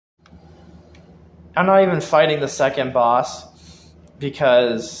I'm not even fighting the second boss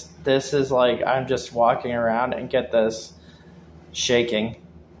because this is like I'm just walking around and get this shaking,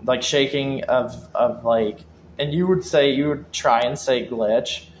 like shaking of like, and you would try and say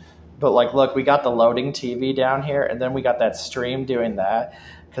glitch, but like look, we got the loading TV down here, and then we got that stream doing that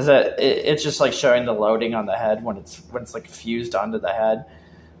because it's just like showing the loading on the head when it's like fused onto the head.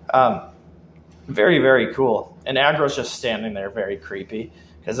 Um, Very, very cool. And Aggro's just standing there, very creepy.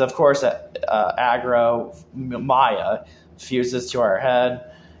 Because, of course, Aggro, Maya, fuses to our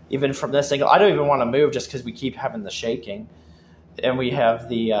head. Even from this angle, I don't even want to move just because we keep having the shaking. And we have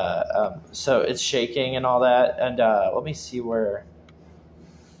the, so it's shaking and all that. And let me see where,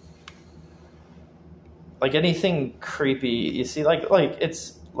 like anything creepy, you see, like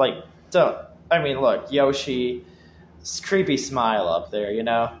it's like, don't, I mean, look, Yoshi, creepy smile up there, you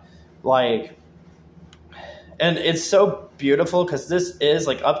know? Like, and it's so beautiful because this is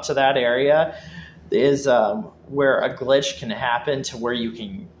like up to that area is where a glitch can happen to where you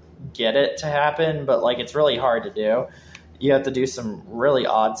can get it to happen, but like it's really hard to do. You have to do some really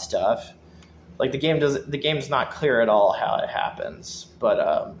odd stuff. Like the game's not clear at all how it happens.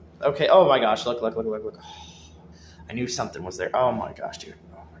 But okay. Oh my gosh! Look! I knew something was there. Oh my gosh, dude!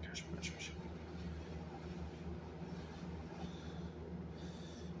 Oh my gosh!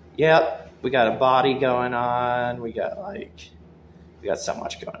 Yep. We got a body going on. We got so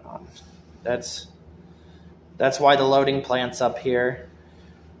much going on. That's why the loading plant's up here.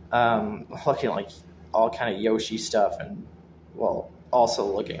 Looking like all kind of Yoshi stuff, and well, also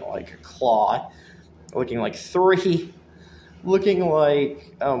looking like a claw, looking like 3, looking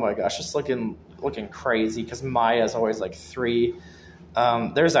like, oh my gosh, just looking crazy because Maya's always like 3.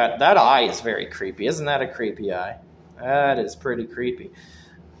 There's that eye is very creepy. Isn't that a creepy eye? That is pretty creepy.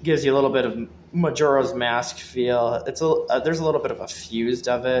 Gives you a little bit of Majora's Mask feel. It's there's a little bit of a fused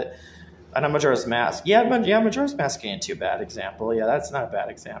of it. And a Majora's Mask. Yeah, Majora's Mask ain't too bad example. Yeah, that's not a bad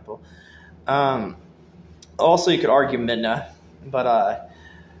example. Also, you could argue Midna. But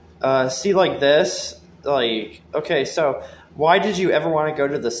see, like this, like, okay, so why did you ever want to go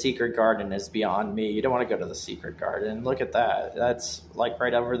to the Secret Garden is beyond me. You don't want to go to the Secret Garden. Look at that. That's like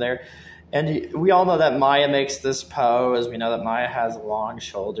right over there. And we all know that Maya makes this pose. We know that Maya has long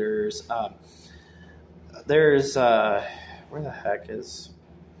shoulders. There's, where the heck is...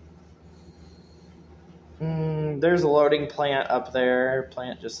 there's a loading plant up there.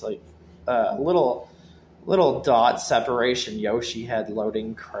 Plant just like little dot separation Yoshi head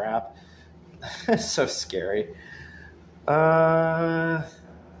loading crap. So scary. Oh,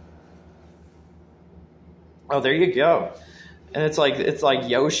 there you go. And it's like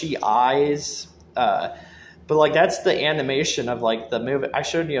Yoshi eyes, but like that's the animation of like the move. I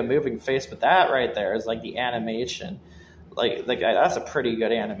showed you a moving face, but that right there is like the animation. Like that's a pretty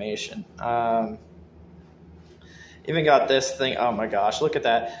good animation. Even got this thing. Oh my gosh, look at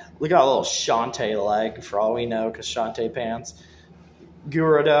that! We got a little Shantae leg for all we know, because Shantae pants.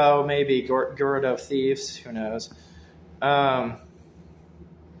 Gerudo, maybe Gerudo thieves. Who knows?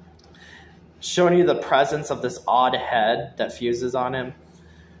 Showing you the presence of this odd head that fuses on him.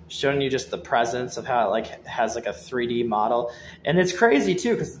 Showing you just the presence of how it like has like a 3D model. And it's crazy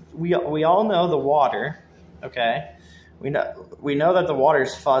too, because we all know the water, okay? We know that the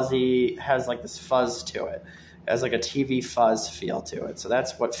water's fuzzy, has like this fuzz to it. It has like a TV fuzz feel to it. So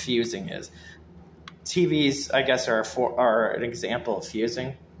that's what fusing is. TVs, I guess, are an example of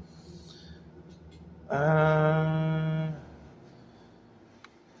fusing.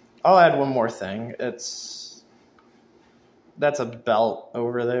 I'll add one more thing. That's a belt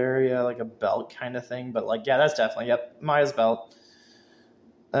over there. Yeah, like a belt kind of thing. But like, yeah, that's definitely, yep, Maya's belt.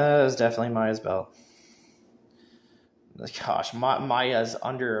 That is definitely Maya's belt. Gosh, Maya's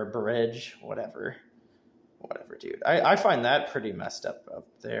under a bridge. Whatever, dude. I find that pretty messed up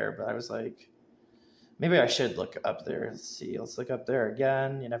there. But I was like, maybe I should look up there and see. Let's look up there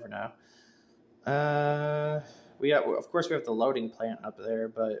again. You never know. Of course, we have the loading plant up there,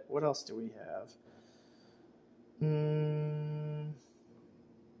 but what else do we have?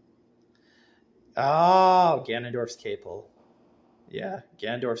 Oh, Ganondorf's cape hole. Yeah,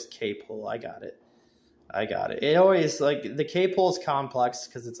 Ganondorf's cape hole. I got it. It always, like, the cape hole is complex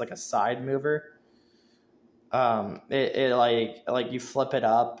because it's like a side mover. It like you flip it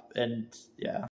up and yeah.